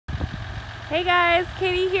Hey guys,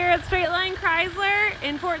 Katie here at Straight Line Chrysler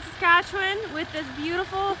in Fort Saskatchewan with this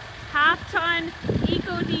beautiful half-ton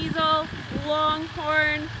Eco Diesel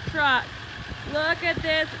Longhorn truck. Look at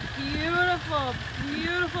this beautiful,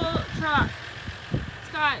 beautiful truck.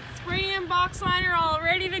 It's got spray and box liner all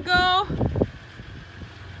ready to go.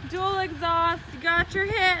 Dual exhaust, you got your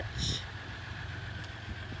hitch.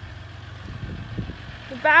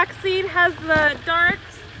 The back seat has the dark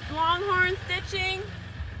Longhorn stitching.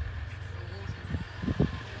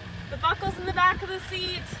 The buckles in the back of the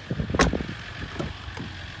seat.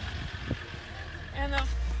 And the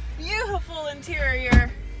beautiful interior.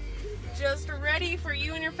 Just ready for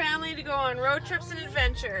you and your family to go on road trips and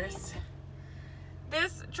adventures.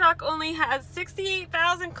 This truck only has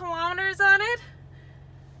 68,000 kilometers on it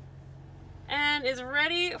and is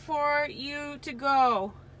ready for you to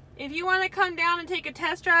go. If you want to come down and take a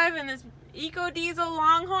test drive in this Eco Diesel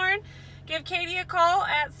Longhorn, give Katie a call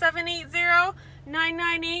at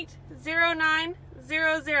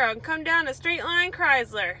 780-998-0900 and come down to Straight Line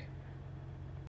Chrysler.